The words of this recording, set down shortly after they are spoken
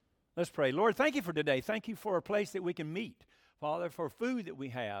Let's pray. Lord, thank you for today. Thank you for a place that we can meet. Father, for food that we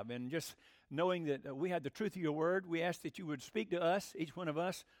have, and just knowing that we have the truth of your word, we ask that you would speak to us, each one of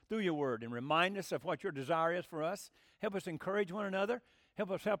us, through your word, and remind us of what your desire is for us. Help us encourage one another.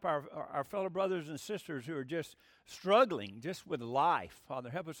 Help us help our fellow brothers and sisters who are just struggling just with life. Father,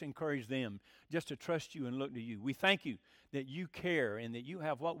 help us encourage them just to trust you and look to you. We thank you that you care and that you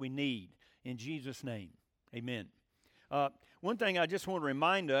have what we need. In Jesus' name, amen. One thing I just want to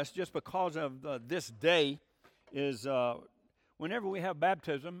remind us, just because of this day, is whenever we have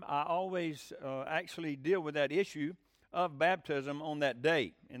baptism, I always actually deal with that issue of baptism on that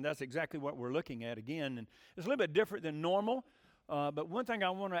day. And that's exactly what we're looking at again. And it's a little bit different than normal. But one thing I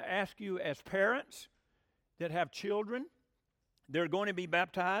want to ask you as parents that have children, they're going to be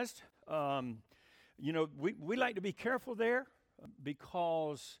baptized. We like to be careful there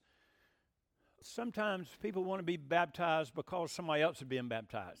because sometimes people want to be baptized because somebody else is being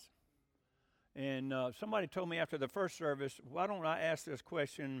baptized. And somebody told me after the first service, why don't I ask this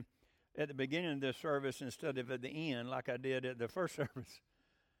question at the beginning of this service instead of at the end like I did at the first service?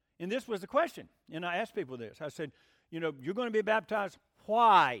 And this was the question. And I asked people this. I said, you're going to be baptized.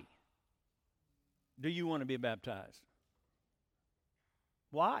 Why do you want to be baptized?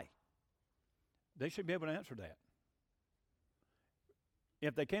 Why? They should be able to answer that.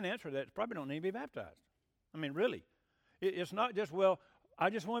 If they can't answer that, they probably don't need to be baptized. I mean, really. It's not just,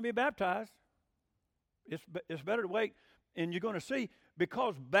 I just want to be baptized. It's better to wait. And you're going to see,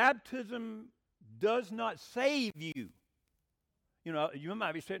 because baptism does not save you. You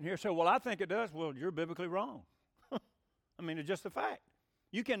might be sitting here and say, I think it does. Well, you're biblically wrong. I mean, it's just a fact.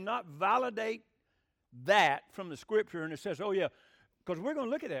 You cannot validate that from the Scripture, and it says, because we're going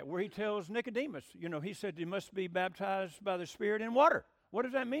to look at that, where he tells Nicodemus, he said you must be baptized by the Spirit in water. What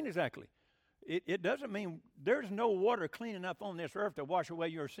does that mean exactly? It doesn't mean there's no water clean enough on this earth to wash away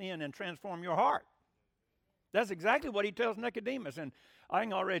your sin and transform your heart. That's exactly what he tells Nicodemus, and I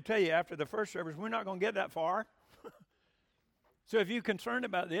can already tell you after the first service, we're not going to get that far. So if you're concerned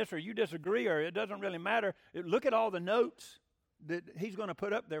about this or you disagree or it doesn't really matter, look at all the notes that he's going to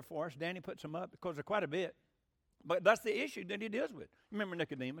put up there for us. Danny puts them up because they're quite a bit. But that's the issue that he deals with. Remember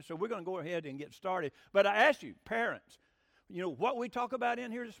Nicodemus. So we're going to go ahead and get started. But I ask you, parents, what we talk about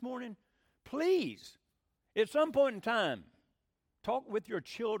in here this morning, please, at some point in time, talk with your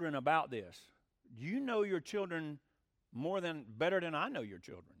children about this. You know your children better than I know your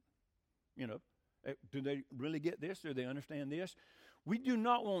children. Do they really get this? Do they understand this? We do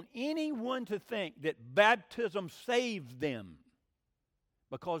not want anyone to think that baptism saves them,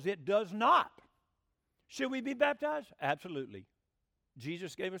 because it does not. Should we be baptized? Absolutely.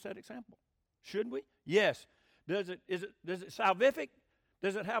 Jesus gave us that example. Should we? Yes. Is it salvific?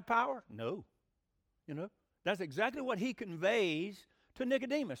 Does it have power? No. That's exactly what he conveys to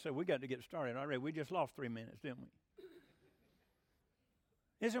Nicodemus. So we got to get started already. We just lost 3 minutes, didn't we?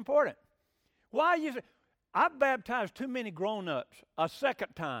 It's important. Why you say, I've baptized too many grown-ups a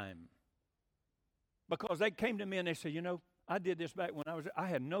second time because they came to me and they said, I did this back when I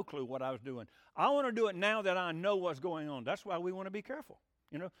had no clue what I was doing. I want to do it now that I know what's going on. That's why we want to be careful.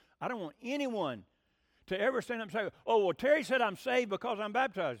 I don't want anyone to ever stand up and say, Terry said I'm saved because I'm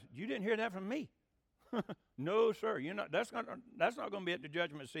baptized. You didn't hear that from me. No, sir. That's not going to be at the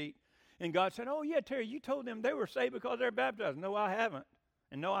judgment seat. And God said, Terry, you told them they were saved because they're baptized. No, I haven't.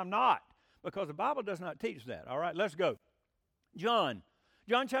 And no, I'm not. Because the Bible does not teach that. All right, let's go. John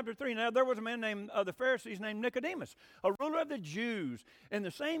chapter 3. Now there was a man named of the Pharisees named Nicodemus, a ruler of the Jews. And the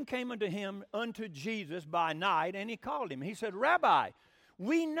same came unto Jesus by night, and he called him. He said, Rabbi,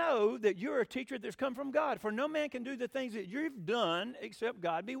 we know that you're a teacher that's come from God, for no man can do the things that you've done except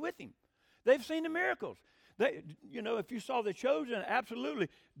God be with him. They've seen the miracles. If you saw the chosen, absolutely.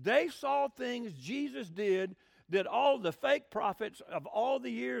 They saw things Jesus did that all the fake prophets of all the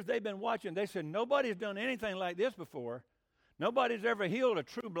years they've been watching, they said, nobody's done anything like this before. Nobody's ever healed a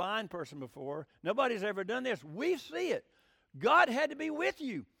true blind person before. Nobody's ever done this. We see it. God had to be with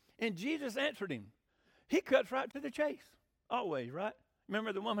you. And Jesus answered him. He cuts right to the chase. Always, right?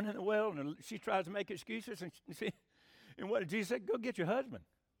 Remember the woman in the well, and she tries to make excuses, and what did Jesus say? Go get your husband.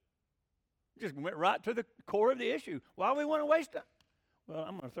 Just went right to the core of the issue. Why do we want to waste time? Well,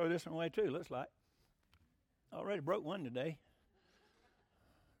 I'm going to throw this one away too, looks like. Already broke one today.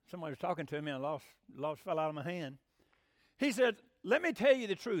 Somebody was talking to me and fell out of my hand. He said, let me tell you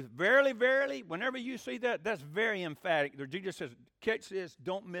the truth. Verily, verily, whenever you see that, that's very emphatic. Jesus says, catch this,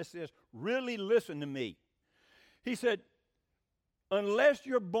 don't miss this. Really listen to me. He said, unless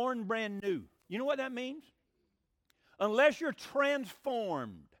you're born brand new. You know what that means? Unless you're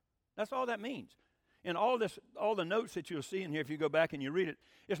transformed. That's all that means. And all the notes that you'll see in here, if you go back and you read it,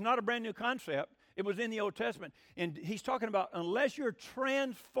 it's not a brand new concept. It was in the Old Testament. And he's talking about unless you're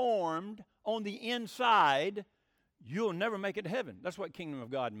transformed on the inside, you'll never make it to heaven. That's what kingdom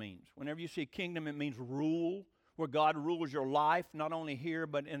of God means. Whenever you see kingdom, it means rule, where God rules your life, not only here,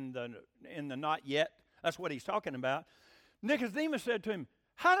 but in the not yet. That's what he's talking about. Nicodemus said to him,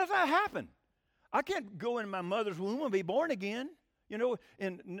 how does that happen? I can't go in my mother's womb and be born again. You know,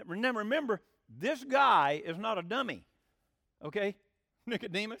 and remember, this guy is not a dummy. Okay?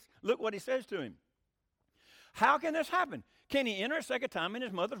 Nicodemus, look what he says to him. How can this happen? Can he enter a second time in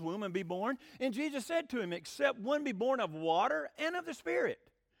his mother's womb and be born? And Jesus said to him, except one be born of water and of the Spirit.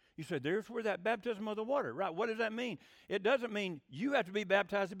 You said, there's where that baptism of the water, right? What does that mean? It doesn't mean you have to be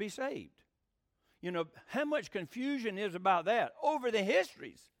baptized to be saved. You know, how much confusion is about that over the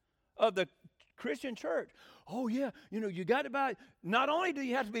histories of the Christian church. Oh, yeah, you know, you got to not only do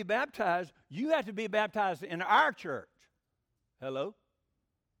you have to be baptized, you have to be baptized in our church. Hello?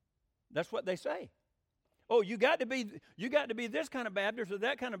 That's what they say. Oh, you got to be this kind of Baptist or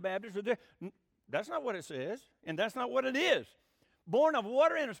that kind of Baptist or that. That's not what it says, and that's not what it is. Born of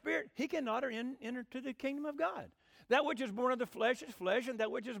water and of Spirit, he cannot enter to the kingdom of God. That which is born of the flesh is flesh, and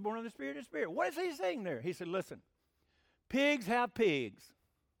that which is born of the Spirit is spirit. What is he saying there? He said, listen, pigs have pigs.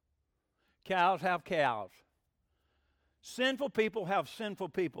 Cows have cows. Sinful people have sinful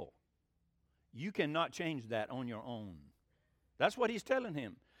people. You cannot change that on your own. That's what he's telling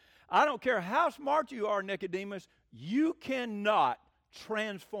him. I don't care how smart you are, Nicodemus, you cannot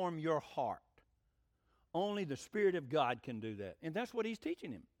transform your heart. Only the Spirit of God can do that. And that's what he's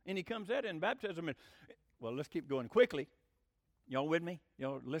teaching him. And he comes at it in baptism. And, well, let's keep going quickly. Y'all with me?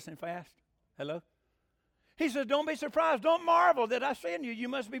 Y'all listening fast? Hello? He says, don't be surprised. Don't marvel that I say to you, you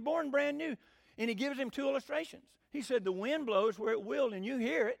must be born brand new. And he gives him two illustrations. He said, the wind blows where it will, and you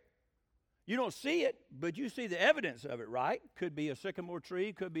hear it. You don't see it, but you see the evidence of it, right? Could be a sycamore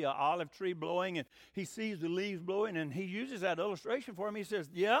tree, could be an olive tree blowing, and he sees the leaves blowing, and he uses that illustration for him. He says,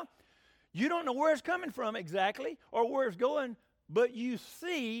 yeah, you don't know where it's coming from exactly or where it's going, but you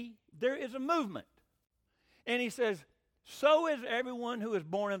see there is a movement. And he says, so is everyone who is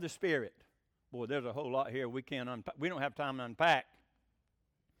born of the Spirit. Boy, there's a whole lot here we don't have time to unpack.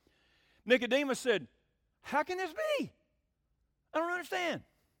 Nicodemus said, how can this be? I don't understand.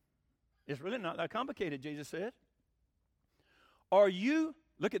 It's really not that complicated, Jesus said. Are you,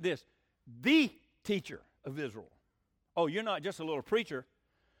 look at this, the teacher of Israel? Oh, you're not just a little preacher.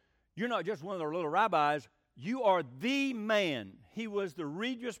 You're not just one of their little rabbis. You are the man. He was the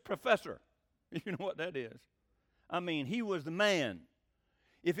Regius Professor. You know what that is. I mean, he was the man.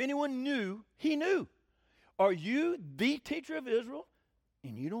 If anyone knew, he knew. Are you the teacher of Israel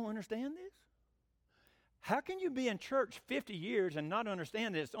and you don't understand this? How can you be in church 50 years and not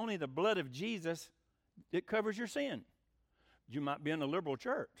understand that it's only the blood of Jesus that covers your sin? You might be in a liberal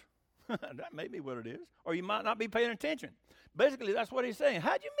church. That may be what it is. Or you might not be paying attention. Basically, that's what he's saying.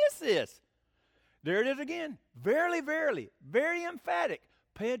 How'd you miss this? There it is again. Verily, verily. Very emphatic.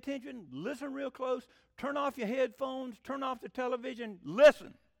 Pay attention. Listen real close. Turn off your headphones. Turn off the television.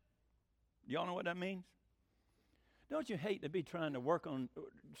 Listen. Y'all know what that means? Don't you hate to be trying to work on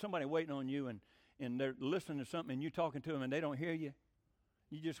somebody waiting on you and they're listening to something and you're talking to them and they don't hear you?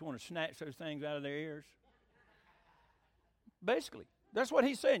 You just want to snatch those things out of their ears? Basically, that's what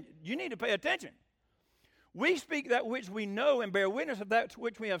he's saying. You need to pay attention. We speak that which we know and bear witness of that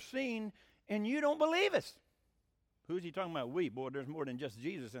which we have seen, and you don't believe us. Who's he talking about? We. Boy, there's more than just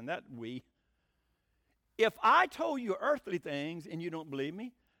Jesus in that we. If I told you earthly things and you don't believe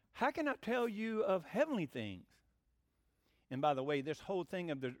me, how can I tell you of heavenly things? And by the way, this whole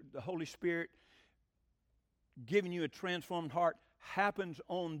thing of the Holy Spirit giving you a transformed heart happens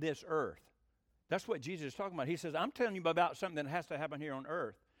on this earth. That's what Jesus is talking about. He says, I'm telling you about something that has to happen here on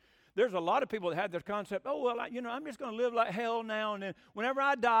earth. There's a lot of people that have this concept, oh, well, I'm just going to live like hell now, and then whenever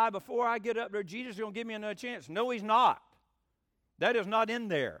I die, before I get up there, Jesus is going to give me another chance. No, he's not. That is not in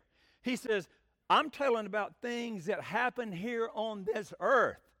there. He says, I'm telling about things that happen here on this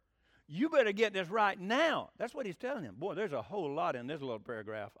earth. You better get this right now. That's what he's telling him. Boy, there's a whole lot in this little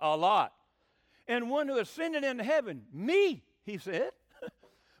paragraph. A lot. And one who ascended into heaven, me, he said.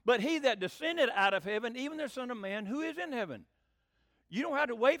 But he that descended out of heaven, even the Son of Man who is in heaven. You don't have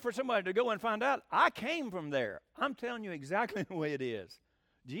to wait for somebody to go and find out. I came from there. I'm telling you exactly the way it is.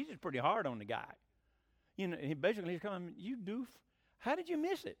 Jesus is pretty hard on the guy. You know, he's coming, you doof. How did you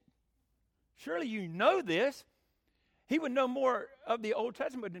miss it? Surely you know this. He would know more of the Old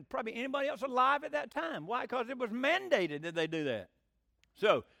Testament than probably anybody else alive at that time. Why? Because it was mandated that they do that.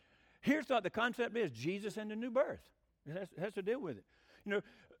 So, here's what the concept is. Jesus and the new birth. It has to deal with it. You know,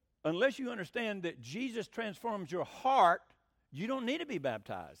 unless you understand that Jesus transforms your heart, you don't need to be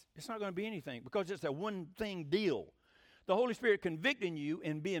baptized. It's not going to be anything because it's a one-thing deal. The Holy Spirit convicting you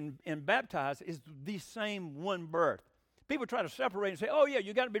and being baptized is the same one birth. People try to separate and say, oh, yeah,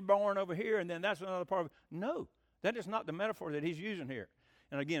 you got to be born over here, and then that's another part of it. No, that is not the metaphor that he's using here.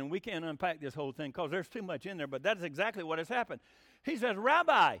 And again, we can't unpack this whole thing because there's too much in there, but that's exactly what has happened. He says,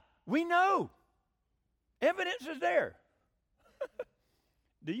 Rabbi, we know. Evidence is there.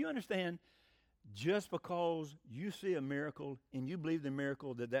 Do you understand? Just because you see a miracle and you believe the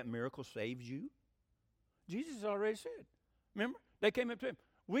miracle, that miracle saves you? Jesus already said. Remember? They came up to him.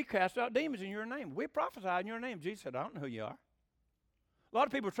 We cast out demons in your name. We prophesied in your name. Jesus said, I don't know who you are. A lot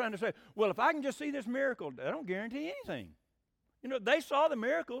of people are trying to say, well, if I can just see this miracle, I don't guarantee anything. You know, they saw the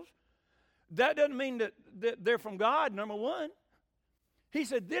miracles. That doesn't mean that they're from God, number one. He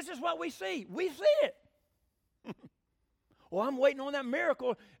said, this is what we see. We see it. Well, I'm waiting on that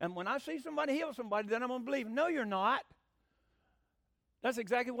miracle, and when I see somebody heal somebody, then I'm going to believe. No, you're not. That's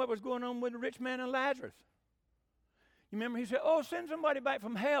exactly what was going on with the rich man and Lazarus. You remember he said, oh, send somebody back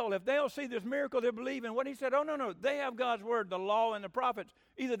from hell. If they'll see this miracle, they'll believe in what he said. Oh, no, they have God's word, the law, and the prophets.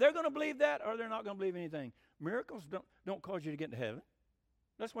 Either they're going to believe that or they're not going to believe anything. Miracles don't cause you to get to heaven.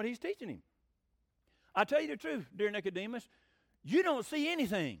 That's what he's teaching him. I tell you the truth, dear Nicodemus, you don't see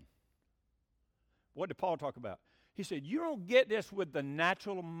anything. What did Paul talk about? He said, you don't get this with the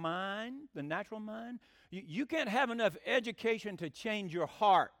natural mind. The natural mind. You can't have enough education to change your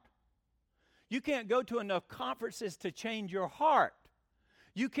heart. You can't go to enough conferences to change your heart.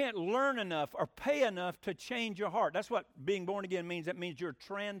 You can't learn enough or pay enough to change your heart. That's what being born again means. That means your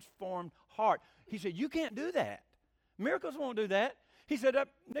transformed heart. He said, you can't do that. Miracles won't do that. He said,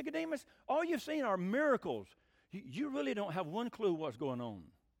 Nicodemus, all you've seen are miracles. You really don't have one clue what's going on.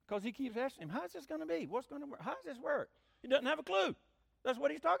 Because he keeps asking him, how's this going to be? What's going to work? How does this work? He doesn't have a clue. That's what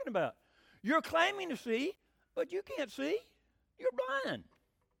he's talking about. You're claiming to see, but you can't see. You're blind.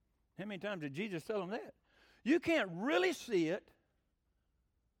 How many times did Jesus tell him that? You can't really see it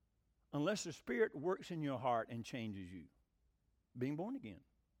unless the Spirit works in your heart and changes you. Being born again.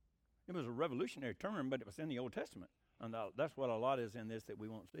 It was a revolutionary term, but it was in the Old Testament. And that's what a lot is in this that we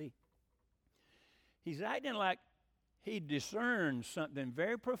won't see. He's acting like he discerns something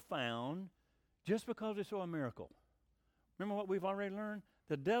very profound just because he saw a miracle. Remember what we've already learned?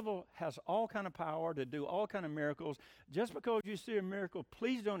 The devil has all kind of power to do all kind of miracles. Just because you see a miracle,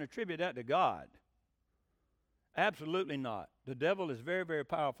 please don't attribute that to God. Absolutely not. The devil is very, very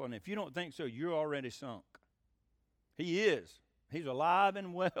powerful, and if you don't think so, you're already sunk. He is. He's alive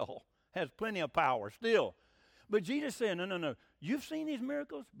and well, has plenty of power still. But Jesus said, no. You've seen these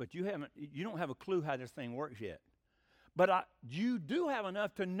miracles, but you don't have a clue how this thing works yet. But you do have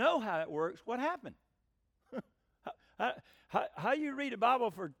enough to know how it works. What happened? How you read the Bible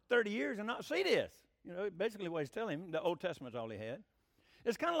for 30 years and not see this? You know, basically what he's telling him, the Old Testament's all he had.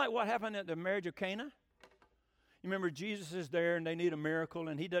 It's kind of like what happened at the marriage of Cana. You remember Jesus is there and they need a miracle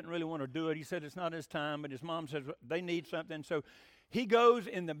and he doesn't really want to do it. He said it's not his time, but his mom says they need something. So he goes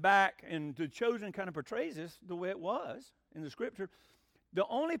in the back, and the Chosen kind of portrays this the way it was in the scripture. The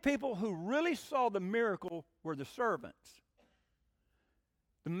only people who really saw the miracle were the servants.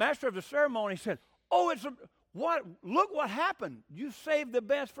 The master of the ceremony said, look what happened. You saved the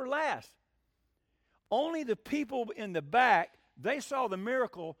best for last. Only the people in the back, they saw the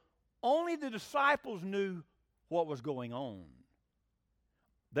miracle. Only the disciples knew what was going on.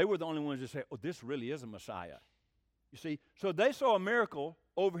 They were the only ones that said, oh, this really is a Messiah. You see, so they saw a miracle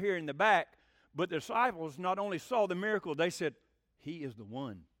over here in the back, but the disciples not only saw the miracle, they said, he is the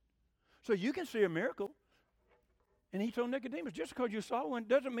one. So you can see a miracle. And he told Nicodemus, just because you saw one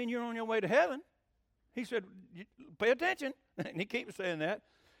doesn't mean you're on your way to heaven. He said, pay attention. And he keeps saying that.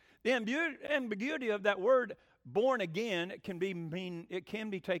 The ambiguity of that word, born again, it can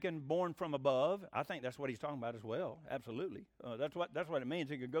be taken born from above. I think that's what he's talking about as well. Absolutely. That's what it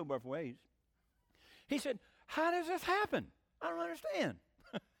means. It could go both ways. He said, how does this happen? I don't understand.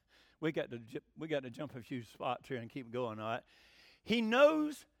 we got to jump a few spots here and keep going, all right? He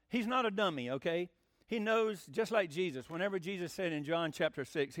knows he's not a dummy, okay? He knows, just like Jesus, whenever Jesus said in John chapter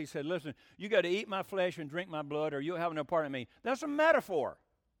 6, he said, listen, you got to eat my flesh and drink my blood or you'll have no part in me. That's a metaphor.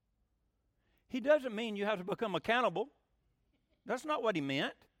 He doesn't mean you have to become accountable. That's not what he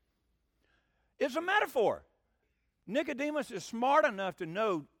meant. It's a metaphor. Nicodemus is smart enough to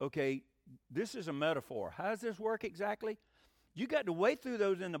know, okay, this is a metaphor. How does this work exactly? You got to wade through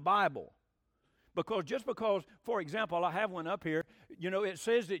those in the Bible. Because, for example, I have one up here, it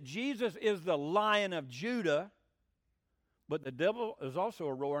says that Jesus is the Lion of Judah, but the devil is also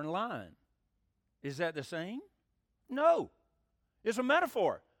a roaring lion. Is that the same? No. It's a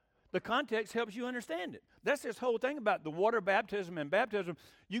metaphor. The context helps you understand it. That's this whole thing about the water baptism and baptism.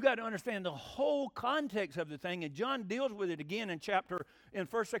 You got to understand the whole context of the thing, and John deals with it again in 1st,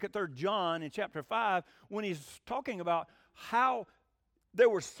 2nd, 3rd John in chapter 5 when he's talking about how they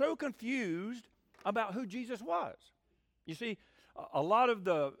were so confused about who Jesus was. You see, a lot of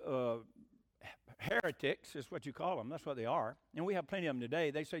the heretics is what you call them. That's what they are, and we have plenty of them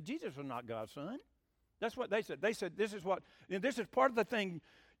today. They say Jesus was not God's son. That's what they said. They said this is part of the thing.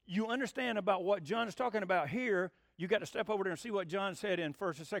 You understand about what John is talking about here. You got to step over there and see what John said in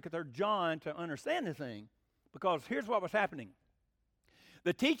 1st and 2nd, 3rd John to understand the thing. Because here's what was happening.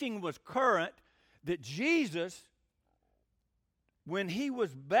 The teaching was current that Jesus, when he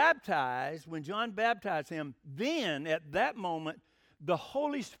was baptized, when John baptized him, then at that moment, the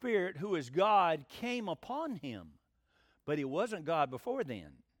Holy Spirit, who is God, came upon him. But he wasn't God before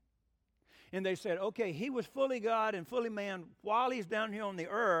then. And they said, okay, he was fully God and fully man while he's down here on the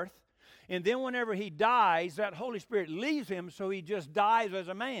earth. And then whenever he dies, that Holy Spirit leaves him, so he just dies as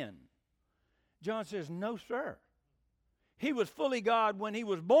a man. John says, no, sir. He was fully God when he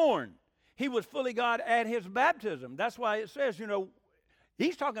was born. He was fully God at his baptism. That's why it says,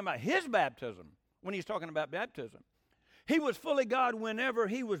 he's talking about his baptism when he's talking about baptism. He was fully God whenever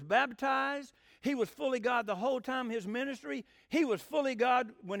he was baptized. He was fully God the whole time his ministry. He was fully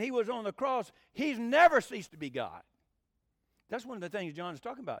God when he was on the cross. He's never ceased to be God. That's one of the things John's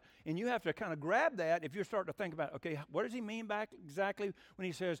talking about. And you have to kind of grab that if you're starting to think about, okay, what does he mean back exactly when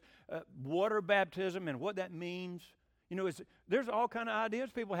he says water baptism and what that means? There's all kind of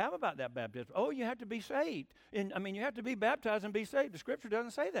ideas people have about that baptism. Oh, you have to be saved. And you have to be baptized and be saved. The Scripture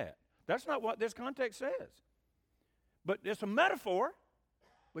doesn't say that. That's not what this context says. But it's a metaphor,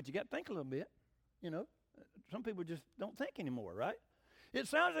 but you got to think a little bit. Some people just don't think anymore, right? It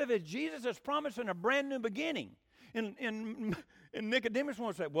sounds as if Jesus is promising a brand new beginning. And Nicodemus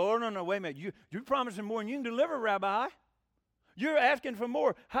wants to say, well, no, wait a minute. You're promising more than you can deliver, Rabbi. You're asking for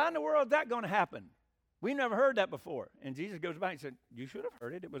more. How in the world is that going to happen? We never heard that before. And Jesus goes back and said, you should have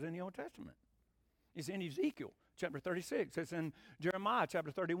heard it. It was in the Old Testament. It's in Ezekiel chapter 36. It's in Jeremiah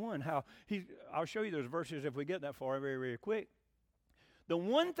chapter 31. I'll show you those verses if we get that far very, very quick. The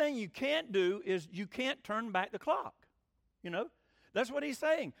one thing you can't do is you can't turn back the clock. That's what he's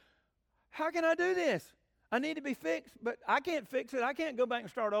saying. How can I do this? I need to be fixed, but I can't fix it. I can't go back and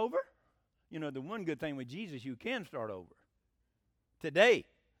start over. The one good thing with Jesus, you can start over. Today.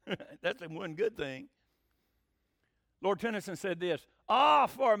 That's the one good thing. Lord Tennyson said this,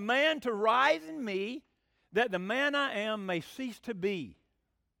 for a man to rise in me, that the man I am may cease to be.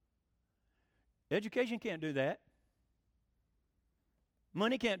 Education can't do that.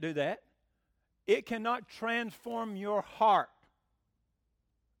 Money can't do that. It cannot transform your heart.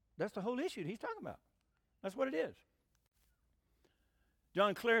 That's the whole issue he's talking about. That's what it is.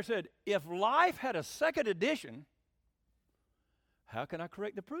 John Clare said, if life had a second edition, how can I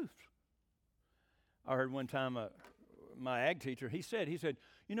correct the proofs? I heard one time my ag teacher, he said,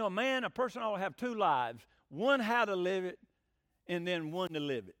 a person ought to have two lives, one how to live it, and then one to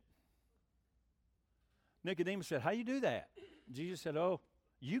live it. Nicodemus said, how you do that? Jesus said,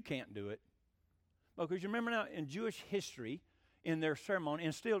 you can't do it. Because you remember now in Jewish history, in their ceremony,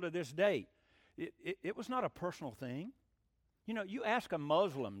 and still to this day, it was not a personal thing. You ask a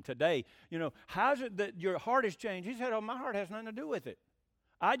Muslim today, how is it that your heart has changed? He said, my heart has nothing to do with it.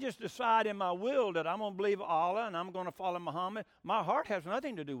 I just decide in my will that I'm going to believe Allah and I'm going to follow Muhammad. My heart has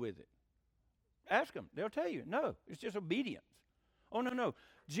nothing to do with it. Ask them. They'll tell you. No, it's just obedience. Oh, no.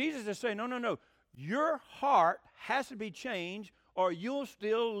 Jesus is saying, no. Your heart has to be changed or you'll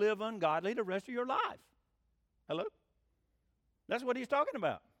still live ungodly the rest of your life. Hello? That's what he's talking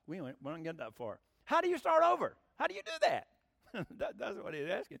about. We don't get that far. How do you start over? How do you do that? That's what he's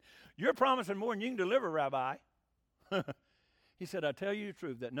asking. You're promising more than you can deliver, Rabbi. He said, I tell you the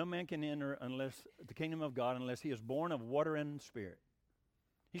truth, that no man can enter the kingdom of God unless he is born of water and spirit.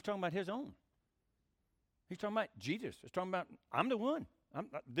 He's talking about his own. He's talking about Jesus. He's talking about, I'm the one.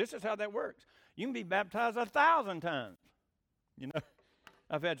 This is how that works. You can be baptized 1,000 times.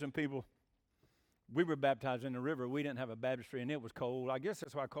 I've had some people, we were baptized in the river. We didn't have a baptistry, and it was cold. I guess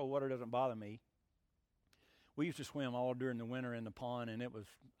that's why cold water doesn't bother me. We used to swim all during the winter in the pond, and it was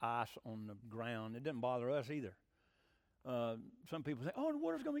ice on the ground. It didn't bother us either. Some people say, the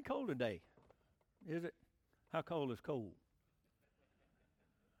water's going to be cold today. Is it? How cold is cold?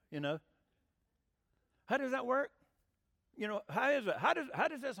 How does that work? How is it? How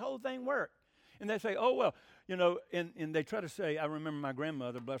does this whole thing work? And they say, and they try to say, I remember my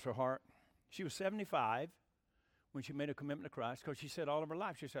grandmother, bless her heart, she was 75 when she made a commitment to Christ because she said all of her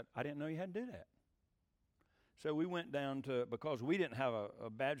life, she said, I didn't know you had to do that. So we went down to, because we didn't have a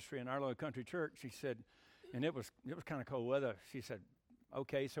baptistry in our little country church, she said, and it was kind of cold weather. She said,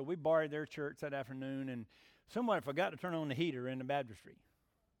 okay, so we borrowed their church that afternoon, and someone forgot to turn on the heater in the baptistry.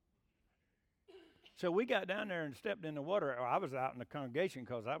 So we got down there and stepped in the water. I was out in the congregation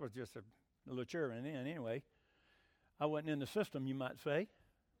because I was just a little children then anyway. I wasn't in the system, you might say.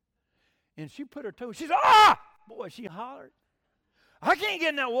 And she put her toe, she said, ah! Boy, she hollered. I can't get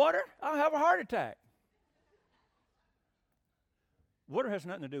in that water. I'll have a heart attack. Water has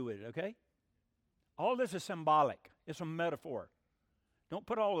nothing to do with it, okay? All this is symbolic. It's a metaphor. Don't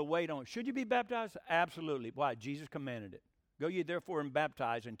put all the weight on it. Should you be baptized? Absolutely. Why? Jesus commanded it. Go ye therefore and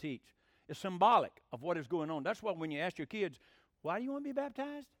baptize and teach. It's symbolic of what is going on. That's why when you ask your kids, why do you want to be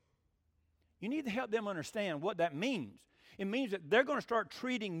baptized? You need to help them understand what that means. It means that they're going to start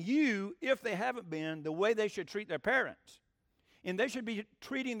treating you, if they haven't been, the way they should treat their parents. And they should be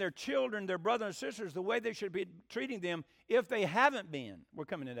treating their children, their brothers and sisters, the way they should be treating them if they haven't been. We're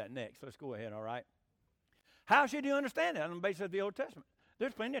coming to that next. Let's go ahead, all right? How should you understand that on the basis of the Old Testament?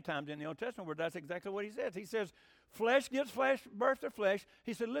 There's plenty of times in the Old Testament where that's exactly what he says. He says, flesh gives flesh, birth to flesh.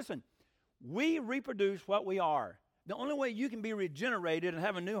 He said, listen, we reproduce what we are. The only way you can be regenerated and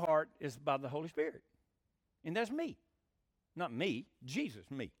have a new heart is by the Holy Spirit. And that's me. Not me,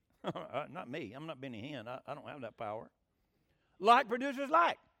 Jesus, me. Not me. I'm not Benny Hinn. I don't have that power. Like produces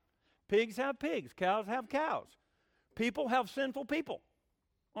like. Pigs have pigs. Cows have cows. People have sinful people.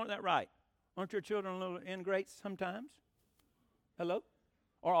 Aren't that right? Aren't your children a little ingrates sometimes? Hello?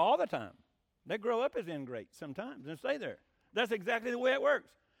 Or all the time. They grow up as ingrates sometimes and stay there. That's exactly the way it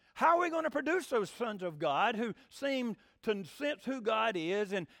works. How are we going to produce those sons of God who seem to sense who God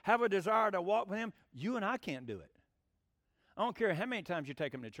is and have a desire to walk with Him? You and I can't do it. I don't care how many times you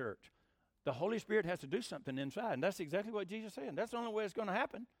take them to church. The Holy Spirit has to do something inside, and that's exactly what Jesus said. That's the only way it's going to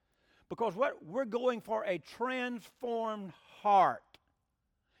happen. Because we're going for a transformed heart.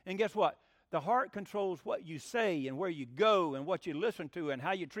 And guess what? The heart controls what you say and where you go and what you listen to and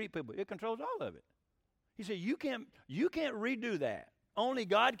how you treat people. It controls all of it. He said, you can't redo that. Only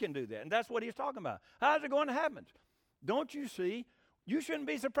God can do that. And that's what he's talking about. How's it going to happen? Don't you see? You shouldn't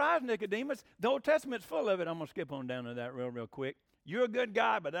be surprised, Nicodemus. The Old Testament's full of it. I'm going to skip on down to that real quick. You're a good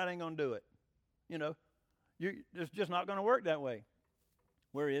guy, but that ain't going to do it. You know, it's just not going to work that way.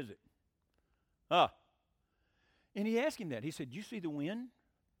 Where is it? And he asked him that. He said, you see the wind?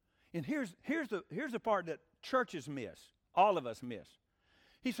 And here's the part that churches miss. All of us miss.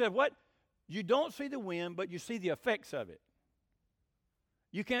 He said, what? You don't see the wind, but you see the effects of it.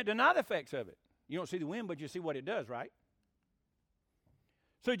 You can't deny the effects of it. You don't see the wind, but you see what it does, right?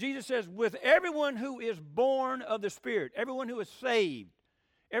 So Jesus says, with everyone who is born of the Spirit, everyone who is saved,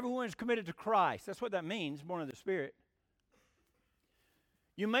 everyone is committed to Christ. That's what that means, born of the Spirit.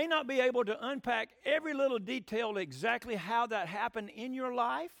 You may not be able to unpack every little detail exactly how that happened in your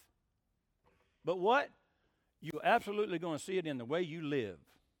life, but what? You're absolutely going to see it in the way you live.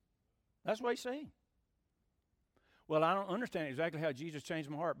 That's what he's saying. Well, I don't understand exactly how Jesus changed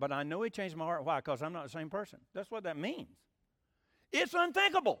my heart, but I know he changed my heart. Why? Because I'm not the same person. That's what that means. It's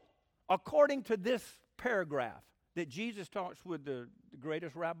unthinkable, according to this paragraph, that Jesus talks with the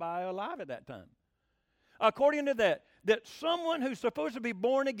greatest rabbi alive at that time. According to that someone who's supposed to be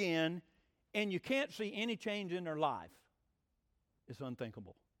born again and you can't see any change in their life, it's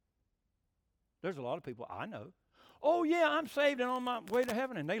unthinkable. There's a lot of people I know. Oh, yeah, I'm saved and on my way to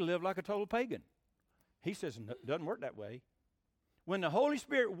heaven, and they live like a total pagan. He says it doesn't work that way. When the Holy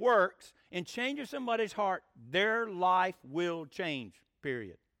Spirit works and changes somebody's heart, their life will change,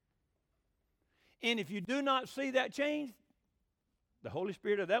 period. And if you do not see that change, the Holy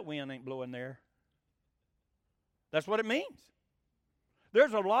Spirit of that wind ain't blowing there. That's what it means.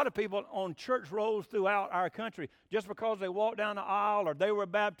 There's a lot of people on church rolls throughout our country, just because they walked down the aisle or they were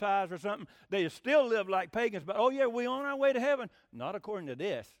baptized or something, they still live like pagans. But, oh, yeah, we're on our way to heaven. Not according to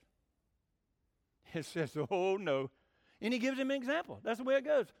this. It says, oh, no. And he gives him an example. That's the way it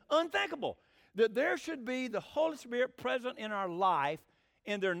goes. Unthinkable. That there should be the Holy Spirit present in our life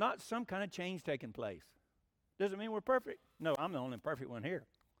and there's not some kind of change taking place. Does it mean we're perfect? No, I'm the only perfect one here.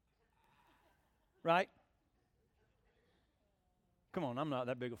 Right? Come on, I'm not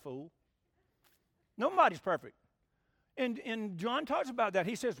that big a fool. Nobody's perfect. And John talks about that.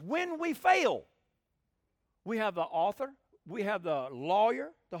 He says, when we fail, we have the author, we have the lawyer,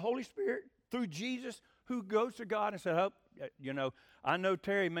 the Holy Spirit, through Jesus, who goes to God and says, oh, you know, I know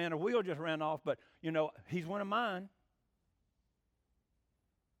Terry, man, a wheel just ran off, but, you know, he's one of mine.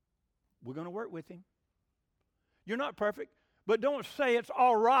 We're going to work with him. You're not perfect, but don't say it's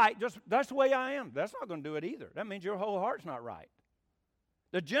all right. Just that's the way I am. That's not going to do it either. That means your whole heart's not right.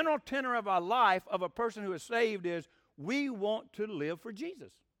 The general tenor of our life of a person who is saved is we want to live for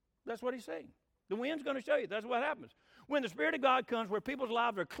Jesus. That's what he's saying. The wind's going to show you. That's what happens. When the Spirit of God comes, where people's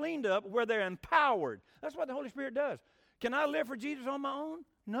lives are cleaned up, where they're empowered. That's what the Holy Spirit does. Can I live for Jesus on my own?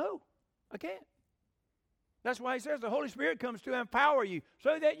 No, I can't. That's why he says the Holy Spirit comes to empower you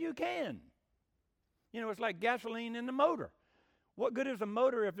so that you can. You know, it's like gasoline in the motor. What good is a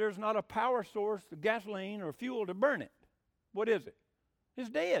motor if there's not a power source, the gasoline or fuel to burn it? What is it? It's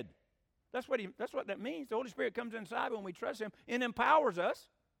dead. That's what that means. The Holy Spirit comes inside when we trust him and empowers us.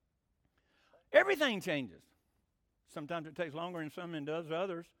 Everything changes. Sometimes it takes longer than some and does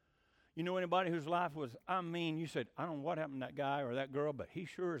others. You know anybody whose life was, you said, I don't know what happened to that guy or that girl, but he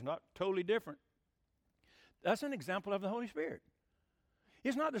sure is not totally different. That's an example of the Holy Spirit.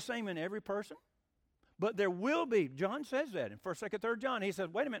 It's not the same in every person, but there will be. John says that in 1st, 2nd, 3rd John. He says,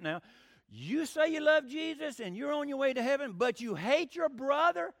 wait a minute now. You say you love Jesus and you're on your way to heaven, but you hate your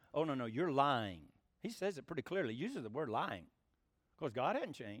brother? Oh, no, you're lying. He says it pretty clearly. He uses the word lying because God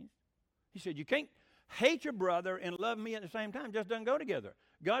hadn't changed. He said you can't hate your brother and love me at the same time. It just doesn't go together.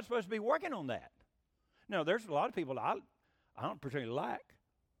 God's supposed to be working on that. Now, there's a lot of people I don't particularly like.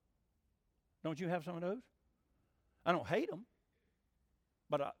 Don't you have some of those? I don't hate them,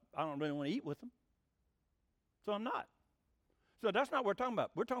 but I don't really want to eat with them. So I'm not. So that's not what we're talking about.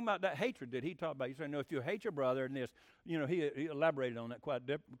 We're talking about that hatred that he talked about. You say, no, if you hate your brother and this, he elaborated on that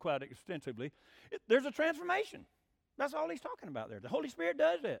quite extensively. There's a transformation. That's all he's talking about there. The Holy Spirit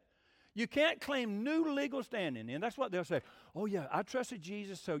does that. You can't claim new legal standing. And that's what they'll say. Oh, yeah, I trusted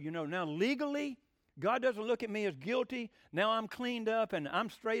Jesus, so, now legally, God doesn't look at me as guilty. Now I'm cleaned up and I'm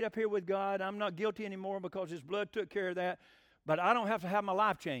straight up here with God. I'm not guilty anymore because his blood took care of that. But I don't have to have my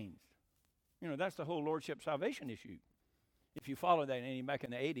life changed. That's the whole lordship salvation issue. If you follow that any back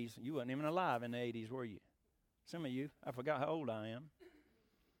in the 80s, you weren't even alive in the 80s, were you? Some of you, I forgot how old I am.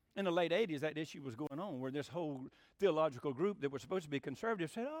 In the late 80s, that issue was going on where this whole theological group that was supposed to be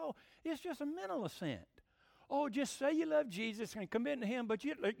conservative said, oh, it's just a mental assent. Oh, just say you love Jesus and commit to him, but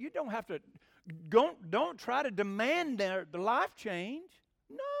you don't have to, don't try to demand the life change.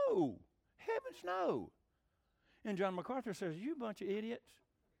 No. Heavens, no. And John MacArthur says, you bunch of idiots.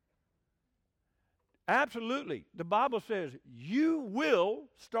 Absolutely. The Bible says you will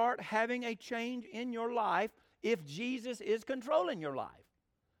start having a change in your life if Jesus is controlling your life.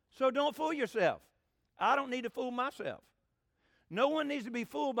 So don't fool yourself. I don't need to fool myself. No one needs to be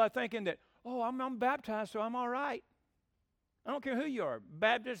fooled by thinking that, oh, I'm baptized, so I'm all right. I don't care who you are,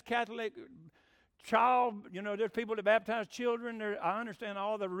 Baptist, Catholic, child, there's people that baptize children. I understand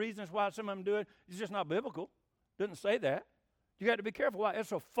all the reasons why some of them do it. It's just not biblical. It doesn't say that. You got to be careful. Why?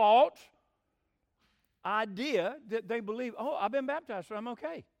 It's a false idea that they believe, oh, I've been baptized, so I'm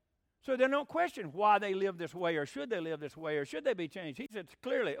okay. So they don't question why they live this way or should they live this way or should they be changed. He said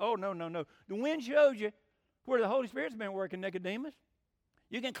clearly, oh, no. The wind shows you where the Holy Spirit's been working, Nicodemus.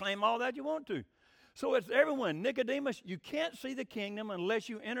 You can claim all that you want to. So it's everyone. Nicodemus, you can't see the kingdom unless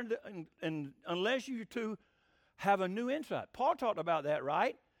you enter unless you two have a new insight. Paul talked about that,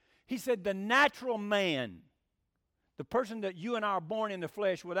 right? He said the natural man, the person that you and I are born in the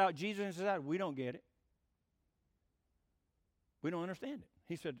flesh without Jesus inside, we don't get it. We don't understand it.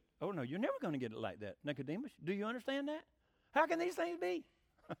 He said, oh, no, you're never going to get it like that, Nicodemus. Do you understand that? How can these things be?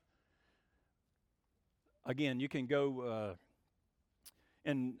 Again, you can go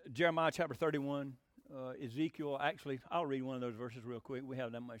in Jeremiah chapter 31, Ezekiel. Actually, I'll read one of those verses real quick. We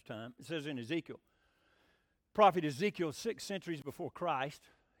have that much time. It says in Ezekiel, prophet Ezekiel, 6 centuries before Christ,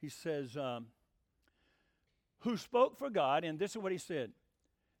 he says, who spoke for God, and this is what he said,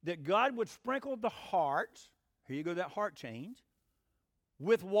 that God would sprinkle the hearts, here you go, that heart change,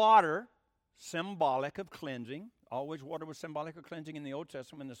 with water, symbolic of cleansing. Always water was symbolic of cleansing in the Old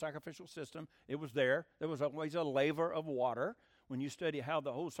Testament. In the sacrificial system, it was there. There was always a laver of water. When you study how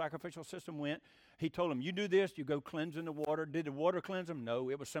the whole sacrificial system went, he told them, you do this, you go cleanse in the water. Did the water cleanse them?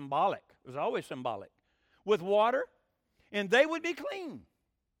 No, it was symbolic. It was always symbolic. With water, and they would be clean.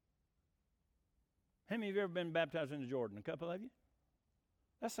 How many of you ever been baptized into Jordan? A couple of you?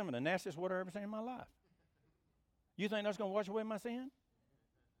 That's some of the nastiest water I've ever seen in my life. You think that's going to wash away my sin?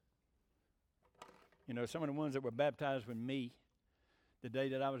 Some of the ones that were baptized with me, the day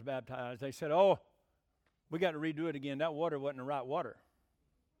that I was baptized, they said, oh, we got to redo it again. That water wasn't the right water.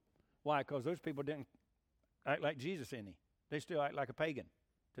 Why? Because those people didn't act like Jesus any. They still act like a pagan.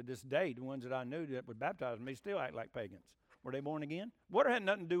 To this day, the ones that I knew that were baptized me still act like pagans. Were they born again? Water had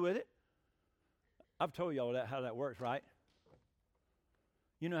nothing to do with it. I've told you all that, how that works, right?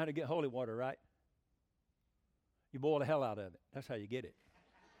 You know how to get holy water, right? You boil the hell out of it. That's how you get it.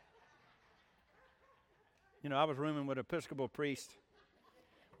 I was rooming with an Episcopal priest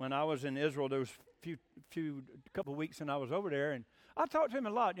when I was in Israel, there was couple of weeks and I was over there, and I talked to him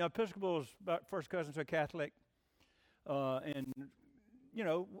a lot. You know, Episcopal is about first cousin to a Catholic. And, you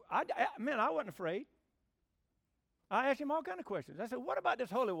know, I wasn't afraid. I asked him all kind of questions. I said, what about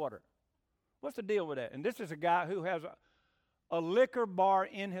this holy water? What's the deal with that? And this is a guy who has a liquor bar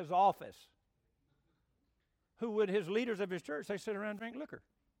in his office. Who would his leaders of his church, they sit around and drink liquor.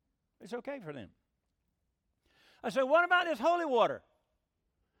 It's okay for them. I said, what about this holy water?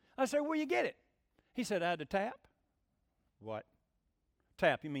 I said, where you get it? He said, out of the tap. What?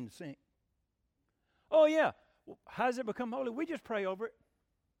 Tap, you mean the sink. Oh, yeah. Well, how does it become holy? We just pray over it.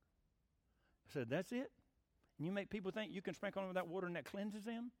 I said, that's it? And you make people think you can sprinkle on that water and that cleanses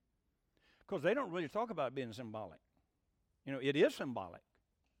them? Because they don't really talk about it being symbolic. You know, it is symbolic.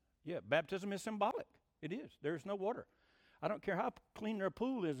 Yeah, baptism is symbolic. It is. There's no water. I don't care how clean their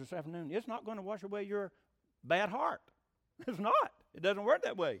pool is this afternoon. It's not going to wash away your bad heart. It's not. It doesn't work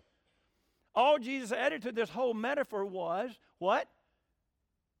that way. All Jesus added to this whole metaphor was what?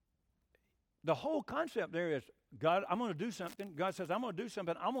 The whole concept there is, God, I'm going to do something. God says, I'm going to do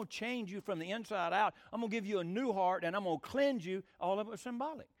something. I'm going to change you from the inside out. I'm going to give you a new heart, and I'm going to cleanse you. All of it was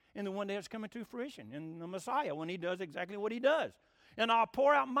symbolic. And the one day it's coming to fruition in the Messiah when he does exactly what he does. And I'll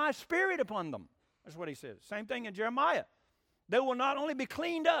pour out my spirit upon them. That's what he says. Same thing in Jeremiah. They will not only be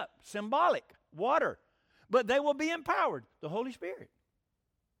cleaned up, symbolic, water, but they will be empowered, the Holy Spirit.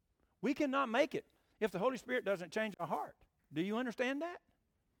 We cannot make it if the Holy Spirit doesn't change our heart. Do you understand that?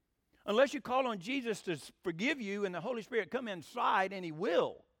 Unless you call on Jesus to forgive you and the Holy Spirit come inside, and he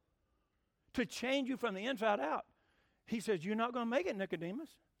will, to change you from the inside out. He says, you're not going to make it, Nicodemus.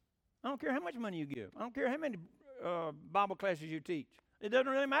 I don't care how much money you give. I don't care how many Bible classes you teach. It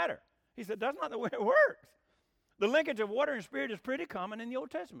doesn't really matter. He said, that's not the way it works. The linkage of water and spirit is pretty common in the Old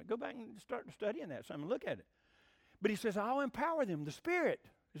Testament. Go back and start studying that some and look at it. But he says, I'll empower them. The Spirit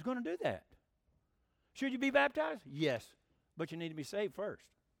is going to do that. Should you be baptized? Yes. But you need to be saved first.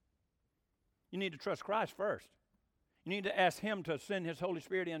 You need to trust Christ first. You need to ask him to send his Holy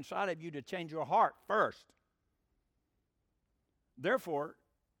Spirit inside of you to change your heart first. Therefore,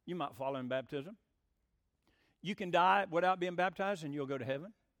 you might follow in baptism. You can die without being baptized and you'll go to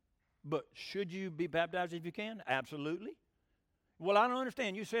heaven. But should you be baptized if you can? Absolutely. Well, I don't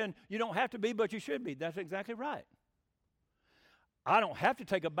understand. You saying you don't have to be, but you should be. That's exactly right. I don't have to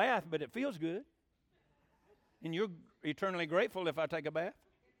take a bath, but it feels good. And you're eternally grateful if I take a bath.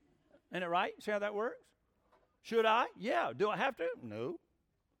 Isn't it right? See how that works? Should I? Yeah. Do I have to? No.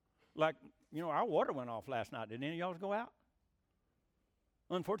 Like, you know, our water went off last night. Did any of y'all go out?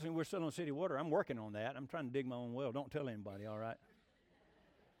 Unfortunately, we're still on city water. I'm working on that. I'm trying to dig my own well. Don't tell anybody, all right?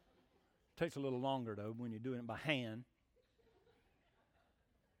 Takes a little longer, though, when you're doing it by hand.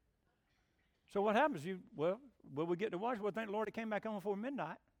 So what happens? Well, we get to wash. Well, thank the Lord it came back on before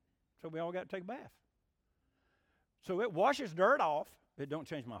midnight. So we all got to take a bath. So it washes dirt off. It don't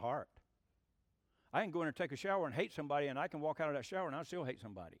change my heart. I can go in and take a shower and hate somebody, and I can walk out of that shower and I'll still hate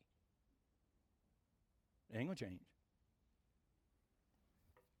somebody. It ain't going to change.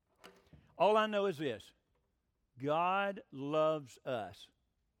 All I know is this. God loves us.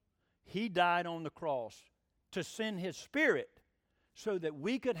 He died on the cross to send his Spirit so that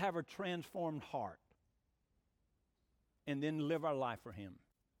we could have a transformed heart and then live our life for him.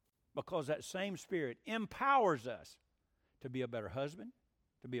 Because that same Spirit empowers us to be a better husband,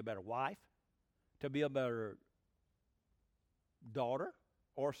 to be a better wife, to be a better daughter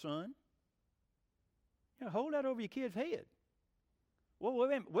or son. You know, hold that over your kid's head. Well, wait a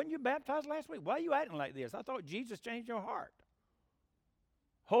minute. Wasn't you baptized last week? Why are you acting like this? I thought Jesus changed your heart.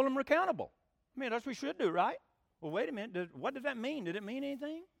 Hold them accountable. I mean, that's what we should do, right? Well, wait a minute. What does that mean? Did it mean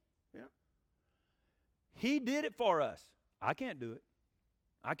anything? Yeah. He did it for us. I can't do it.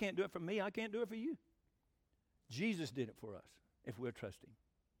 I can't do it for me. I can't do it for you. Jesus did it for us if we're trusting.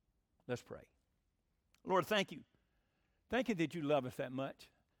 Let's pray. Lord, thank you. Thank you that you love us that much,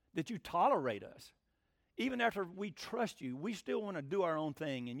 that you tolerate us. Even after we trust you, we still want to do our own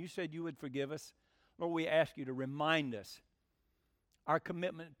thing, and you said you would forgive us. Lord, we ask you to remind us our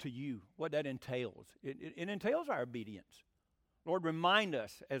commitment to you, what that entails. It entails our obedience. Lord, remind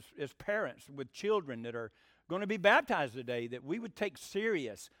us as parents with children that are going to be baptized today that we would take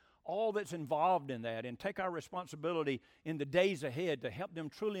serious all that's involved in that and take our responsibility in the days ahead to help them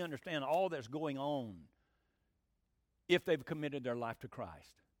truly understand all that's going on if they've committed their life to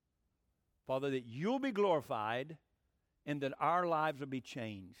Christ. Father, that you'll be glorified and that our lives will be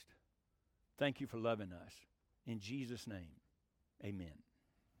changed. Thank you for loving us. In Jesus' name, amen.